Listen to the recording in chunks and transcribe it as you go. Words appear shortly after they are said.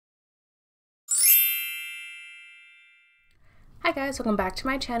Hi guys, welcome back to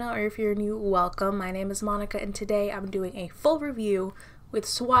my channel, or if you're new, welcome. My name is Monica and today I'm doing a full review with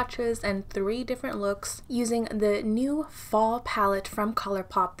swatches and 3 different looks using the new fall palette from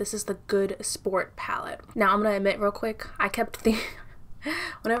Colourpop. This is the Good Sport palette. Now I'm gonna admit real quick, I kept thinking,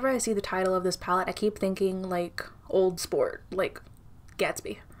 whenever I see the title of this palette, I keep thinking like Old Sport, like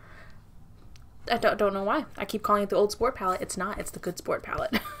Gatsby. I don't know why. I keep calling it the Old Sport palette. It's not, it's the Good Sport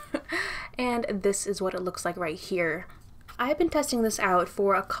palette. And this is what it looks like right here. I've been testing this out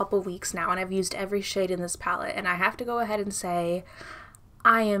for a couple weeks now and I've used every shade in this palette, and I have to go ahead and say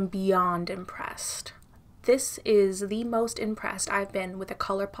I am beyond impressed. This is the most impressed I've been with a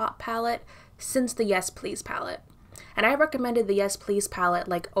Colourpop palette since the Yes Please palette. And I recommended the Yes Please palette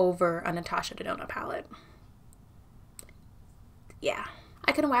like over a Natasha Denona palette. Yeah.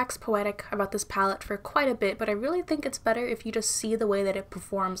 I can wax poetic about this palette for quite a bit, but I really think it's better if you just see the way that it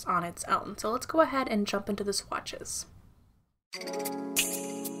performs on its own. So let's go ahead and jump into the swatches.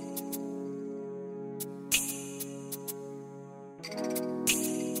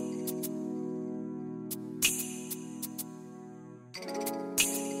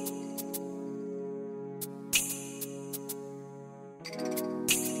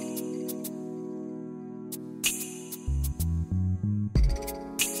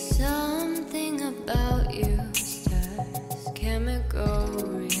 Something about you stirs chemical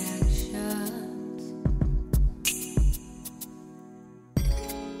reactions.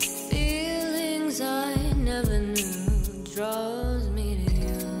 Feelings I never knew draws me to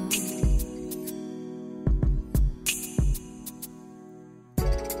you.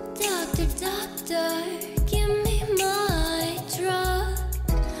 Doctor, doctor, give me my drug.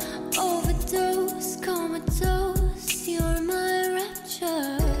 Overdose, comatose, you're my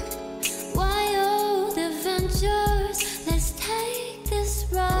rapture. Wild adventures, let's take this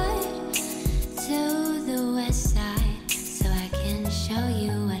ride to the west side so I can show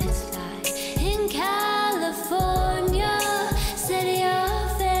you what it's like in California, city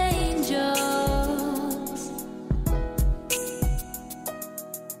of angels.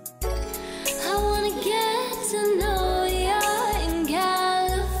 I wanna get to know ya in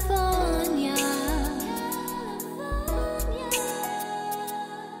California.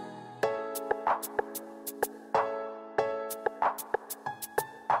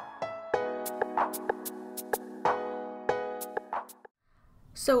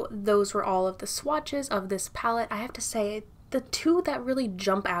 So those were all of the swatches of this palette. I have to say the 2 that really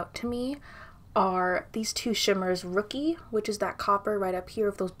jump out to me are these 2 shimmers, Rookie, which is that copper right up here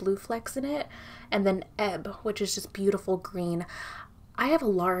with those blue flecks in it, and then Ebb, which is just beautiful green. I have a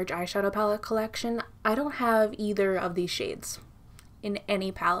large eyeshadow palette collection. I don't have either of these shades in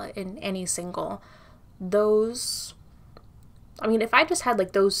any palette, in any single. Those, I mean, if I just had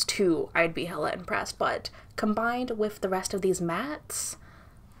like those 2, I'd be hella impressed, but combined with the rest of these mattes,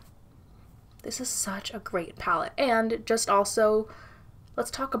 this is such a great palette. And just also, let's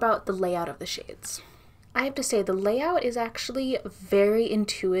talk about the layout of the shades. I have to say the layout is actually very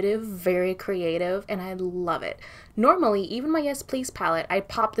intuitive, very creative, and I love it. Normally, even my Yes Please palette, I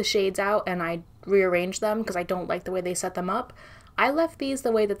pop the shades out and I rearrange them because I don't like the way they set them up. I left these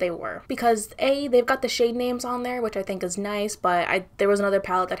the way that they were because A, they've got the shade names on there, which I think is nice, but there was another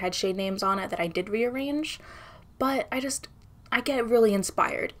palette that had shade names on it that I did rearrange, but I get really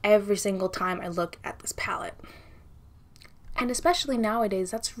inspired every single time I look at this palette. And especially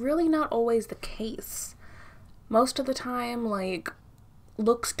nowadays, that's really not always the case. Most of the time, like,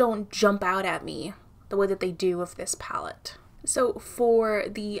 looks don't jump out at me the way that they do with this palette. So for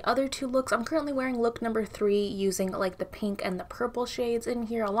the other 2 looks, I'm currently wearing look number 3 using like the pink and the purple shades in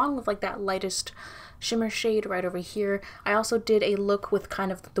here, along with like that lightest shimmer shade right over here. I also did a look with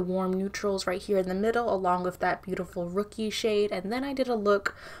kind of the warm neutrals right here in the middle, along with that beautiful Rookie shade, and then I did a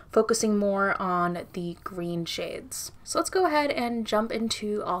look focusing more on the green shades. So let's go ahead and jump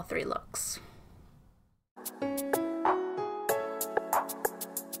into all 3 looks.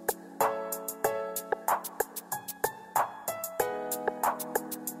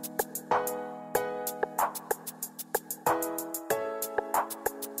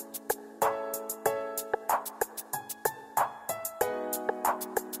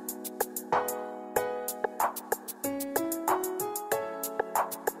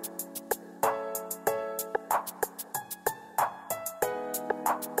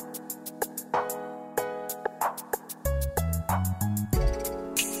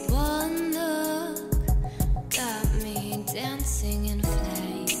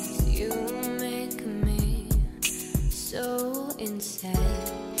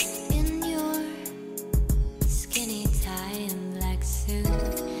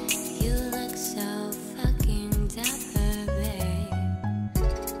 You look so fucking dapper, babe.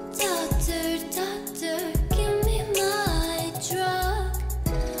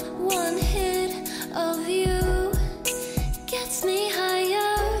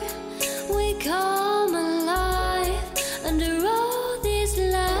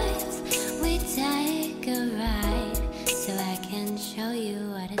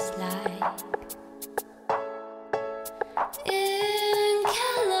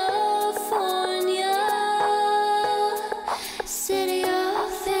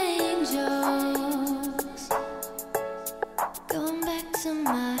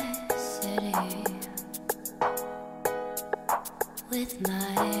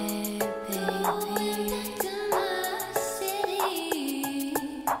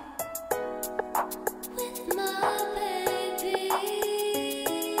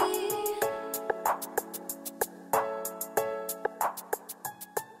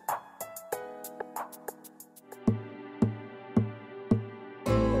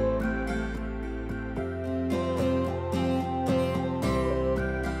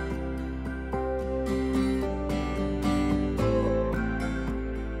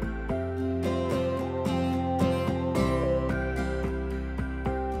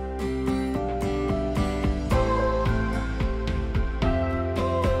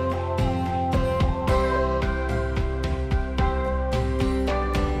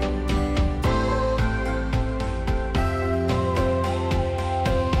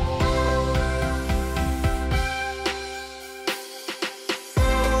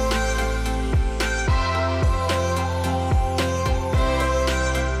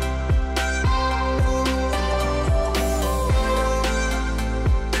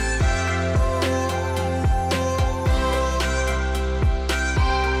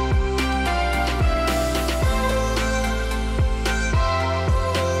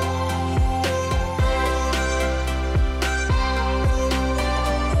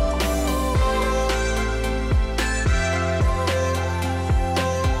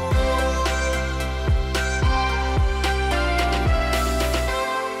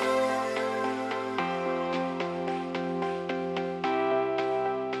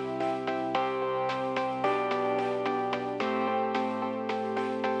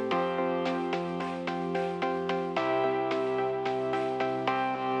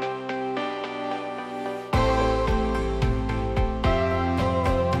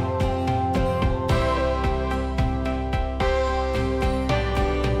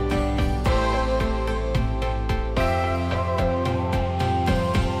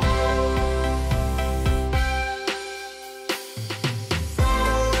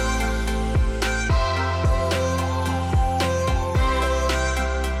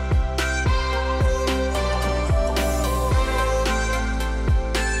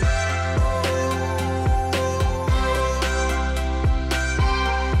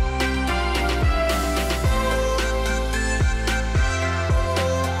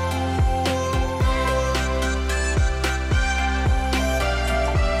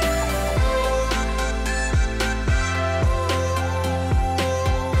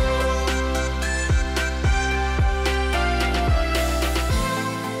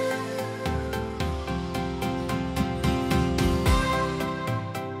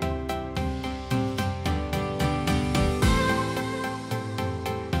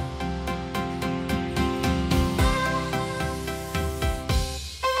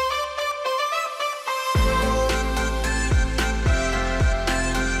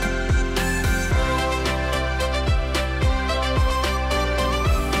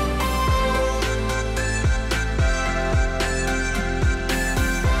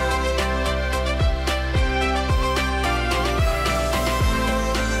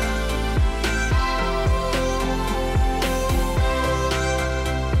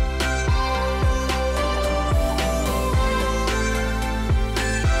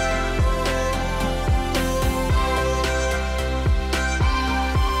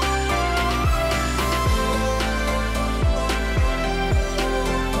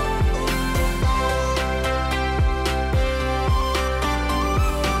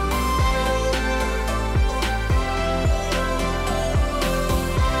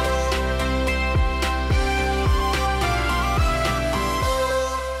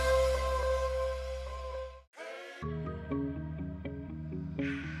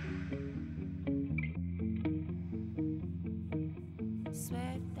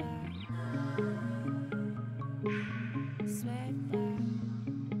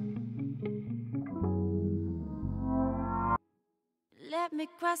 Let me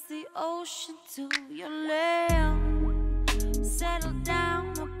cross the ocean to your land, settle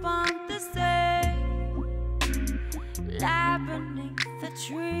down upon the sea, lie beneath the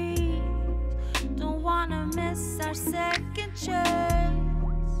trees. Don't wanna miss our second chance.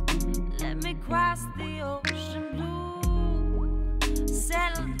 Let me cross the ocean blue,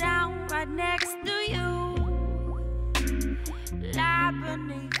 settle down right next to you, lie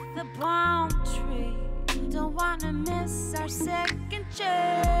beneath the palm tree. Don't wanna miss our second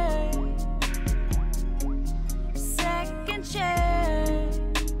chance. Second chance.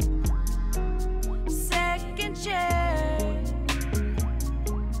 Second chance.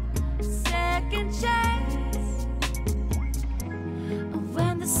 Second chance.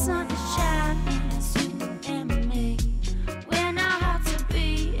 When the sun is shining, it's you and me. We're not hard to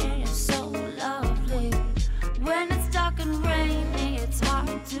beat.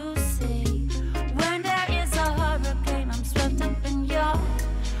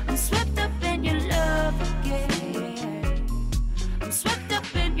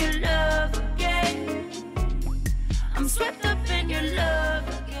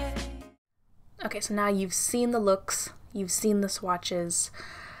 Okay, so now you've seen the looks, you've seen the swatches.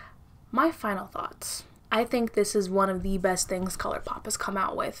 My final thoughts. I think this is one of the best things Colourpop has come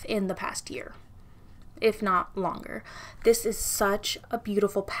out with in the past year, if not longer. This is such a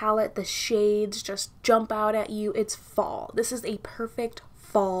beautiful palette. The shades just jump out at you. It's fall. This is a perfect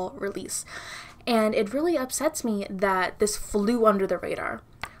fall release. And it really upsets me that this flew under the radar.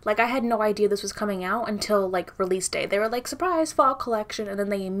 Like, I had no idea this was coming out until, like, release day. They were like, surprise, fall collection, and then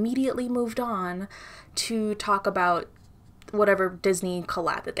they immediately moved on to talk about whatever Disney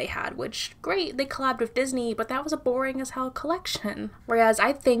collab that they had, which, great, they collabed with Disney, but that was a boring as hell collection. Whereas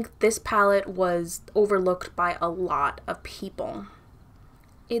I think this palette was overlooked by a lot of people.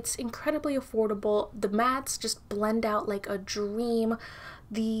 It's incredibly affordable. The mattes just blend out like a dream.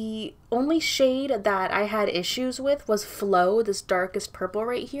 The only shade that I had issues with was Flow, this darkest purple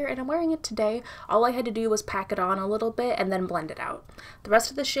right here, and I'm wearing it today. All I had to do was pack it on a little bit and then blend it out. The rest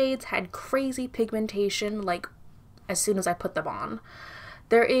of the shades had crazy pigmentation, like, as soon as I put them on.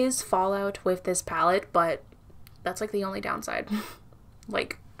 There is fallout with this palette, but that's like the only downside.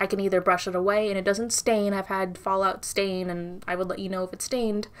 Like, I can either brush it away and it doesn't stain. I've had fallout stain and I would let you know if it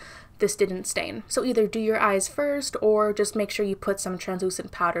stained. This didn't stain. So either do your eyes first or just make sure you put some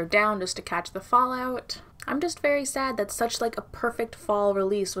translucent powder down just to catch the fallout. I'm just very sad that such like a perfect fall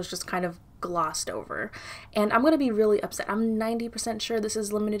release was just kind of glossed over. And I'm gonna be really upset. I'm 90% sure this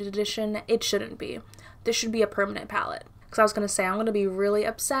is limited edition. It shouldn't be. This should be a permanent palette. Because I was gonna say, I'm gonna be really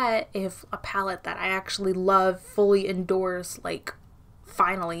upset if a palette that I actually love, fully endorse, like,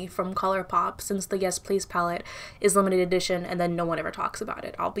 finally from Colourpop, since the Yes Please palette is limited edition and then no one ever talks about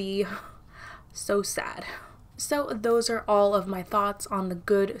it. I'll be so sad. So those are all of my thoughts on the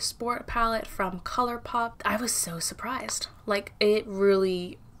Good Sport palette from Colourpop. I was so surprised. Like, it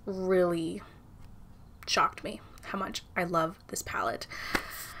really, really shocked me how much I love this palette.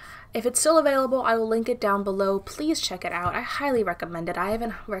 If it's still available, I will link it down below. Please check it out. I highly recommend it. I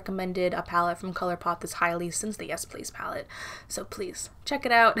haven't recommended a palette from Colourpop this highly since the Yes Please palette. So please, check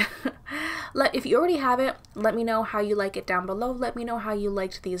it out. If you already have it, let me know how you like it down below. Let me know how you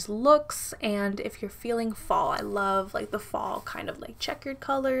liked these looks. And if you're feeling fall, I love like the fall kind of like checkered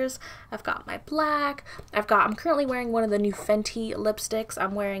colors. I've got my black. I'm currently wearing one of the new Fenty lipsticks.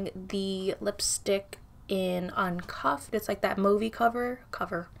 I'm wearing the lipstick in Uncuffed. It's like that mauvey cover.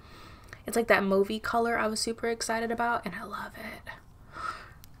 It's like that mauvey color I was super excited about, and I love it.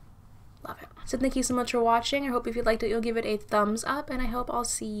 Love it. So thank you so much for watching. I hope if you liked it, you'll give it a thumbs up, and I hope I'll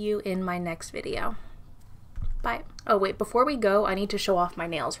see you in my next video. Bye. Oh wait, before we go, I need to show off my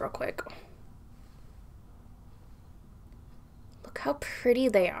nails real quick. Look how pretty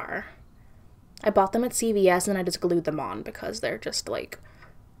they are. I bought them at CVS and I just glued them on because they're just like,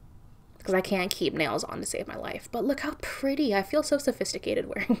 because I can't keep nails on to save my life. But look how pretty. I feel so sophisticated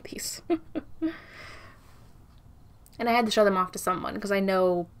wearing these. And I had to show them off to someone because I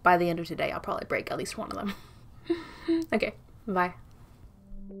know by the end of today I'll probably break at least one of them. Okay, bye.